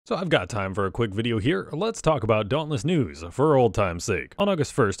So I've got time for a quick video here. Let's talk about Dauntless news for old time's sake. On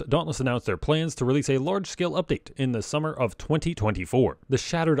August 1st, Dauntless announced their plans to release a large-scale update in the summer of 2024. The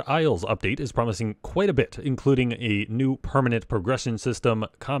Shattered Isles update is promising quite a bit, including a new permanent progression system,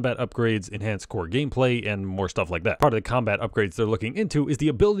 combat upgrades, enhanced core gameplay, and more stuff like that. Part of the combat upgrades they're looking into is the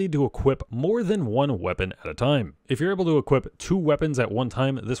ability to equip more than one weapon at a time. If you're able to equip 2 weapons at one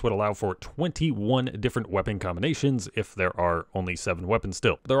time, this would allow for 21 different weapon combinations if there are only 7 weapons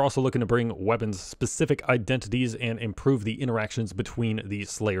still. They're also looking to bring weapons-specific identities and improve the interactions between the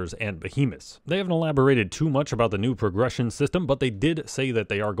Slayers and Behemoths. They haven't elaborated too much about the new progression system, but they did say that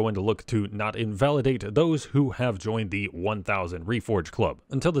they are going to look to not invalidate those who have joined the 1000 Reforge Club.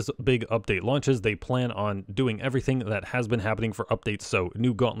 Until this big update launches, they plan on doing everything that has been happening for updates, so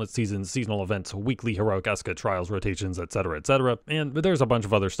new Gauntlet seasons, seasonal events, weekly Heroic Eska trials, rotations, etc., etc. And there's a bunch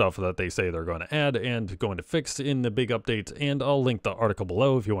of other stuff that they say they're going to add and going to fix in the big update, and I'll link the article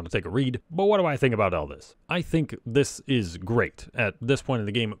below if you want to take a read. But what do I think about all this? I think this is great. At this point in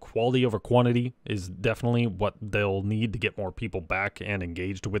the game, quality over quantity is definitely what they'll need to get more people back and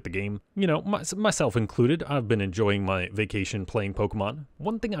engaged with the game. You know, myself included, I've been enjoying my vacation playing Pokemon.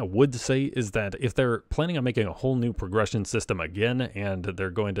 One thing I would say is that if they're planning on making a whole new progression system again, and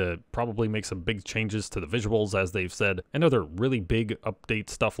they're going to probably make some big changes to the visuals, as they've said, and other really big update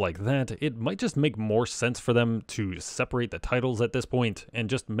stuff like that, it might just make more sense for them to separate the titles at this point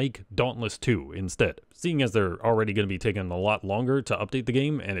and just make Dauntless 2 instead. Seeing as they're already going to be taking a lot longer to update the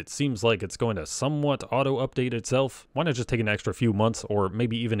game, and it seems like it's going to somewhat auto-update itself, why not just take an extra few months or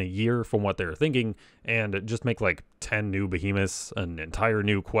maybe even a year from what they're thinking and just make like 10 new Behemoths, an entire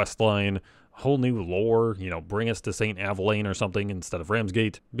new quest line, whole new lore, you know, bring us to St. Avelaine or something instead of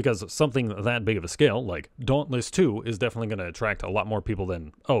Ramsgate, because something that big of a scale, like Dauntless 2, is definitely going to attract a lot more people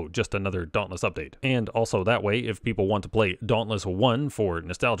than, oh, just another Dauntless update. And also that way, if people want to play Dauntless 1 for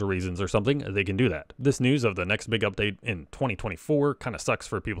nostalgia reasons or something, they can do that. This news of the next big update in 2024 kind of sucks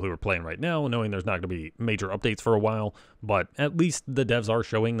for people who are playing right now, knowing there's not going to be major updates for a while, but at least the devs are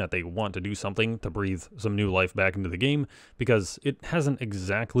showing that they want to do something to breathe some new life back into the game, because it hasn't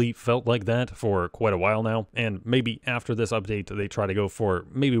exactly felt like that for quite a while now, and maybe after this update they try to go for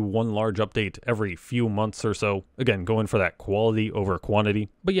maybe one large update every few months or so, again going for that quality over quantity.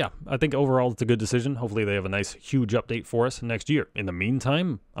 But yeah, I think overall it's a good decision. Hopefully they have a nice huge update for us next year. In the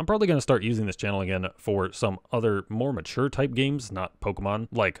meantime, I'm probably going to start using this channel again for some other more mature type games, not Pokemon.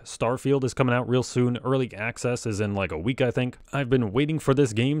 Like Starfield is coming out real soon. Early access is in like a week, I think. I've been waiting for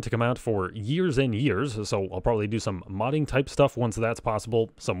this game to come out for years and years, so I'll probably do some modding type stuff once that's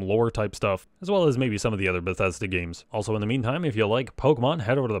possible, some lore type stuff, as well as maybe some of the other Bethesda games. Also in the meantime, if you like Pokemon,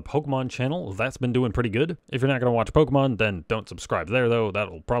 head over to the Pokemon channel. That's been doing pretty good. If you're not going to watch Pokemon, then don't subscribe there though.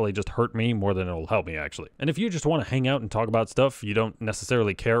 That'll probably just hurt me more than it'll help me actually. And if you just want to hang out and talk about stuff, you don't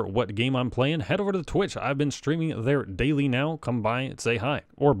necessarily care what game I'm playing, head over to the Twitch. I've been streaming there daily now. Come by and say hi.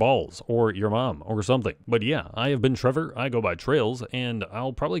 Or balls. Or your mom. Or something. But yeah, I have been Trevor. I go by Trails. And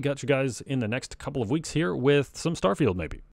I'll probably catch you guys in the next couple of weeks here with some Starfield maybe.